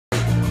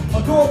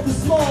I'll go up the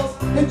smalls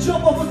and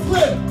jump off a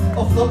cliff,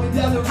 or floating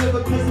down the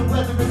river cause the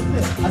weather is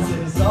lit. I said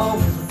it's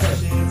always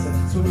refreshing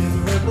to swim in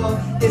the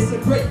river. It's a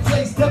great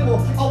place that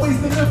will always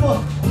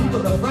deliver.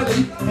 People are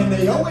friendly and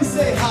they always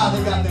say hi.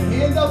 They got their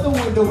hand out the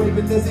window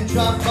waving as they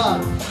drive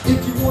by.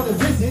 If you want to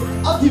visit,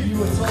 I'll give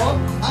you a tour.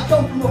 I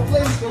come from a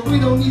place where we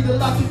don't need to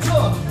lock the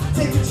door.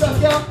 Take the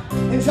truck out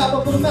and drive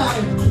up a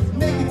mountain,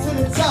 make it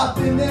to the top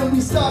and then we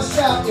start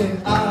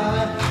shouting.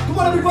 Come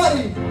on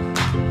everybody,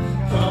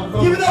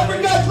 give it up for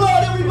God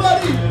Claude, everybody.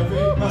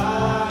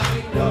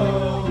 Everybody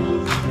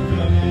knows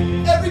your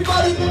name.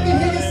 Everybody let me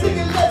hear you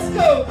singing, let's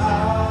go.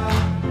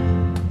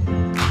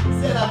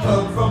 Said I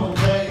come from a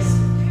place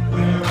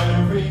where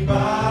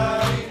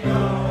everybody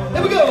knows.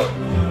 Here we go.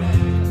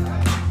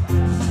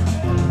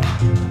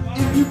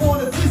 If you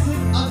want to visit,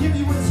 I'll give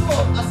you a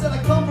tour. I said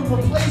I come from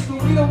a place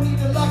where we don't need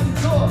to lock the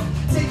door.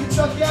 Take the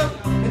truck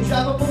out and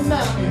drive up a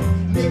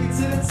mountain, make it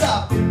to the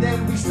top and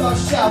then we start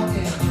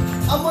shouting.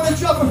 I'm gonna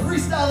drop a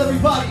freestyle,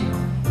 everybody,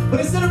 but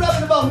instead of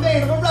rapping about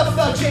Maine, I'm gonna rap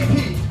about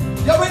JP.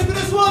 Y'all ready for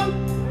this one?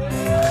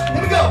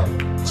 Here we go.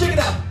 Check it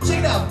out, check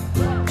it out.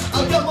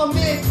 I got my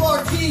man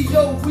Clark D,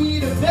 yo, we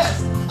the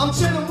best. I'm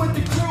chilling with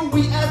the crew,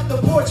 we at the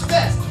Porch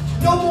Fest.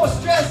 No more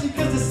stress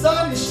because the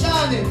sun is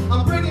shining.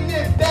 I'm bringing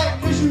it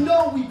back cause you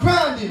know we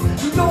grinding.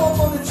 You know I'm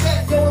on the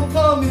track, yo, I'm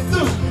coming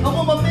through. I'm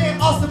with my man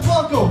Austin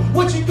Blanco,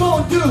 what you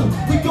gonna do?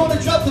 We gonna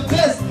drop the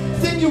best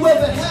thing you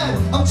ever had.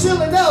 I'm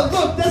chilling out,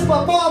 look, that's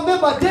my mom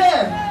and my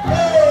dad.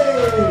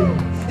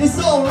 Hey, it's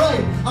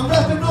alright, I'm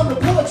rapping on the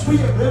porch, we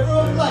a river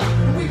of light.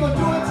 And we gonna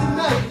do it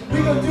tonight,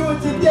 we gonna do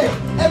it today.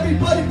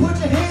 Everybody put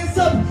your hands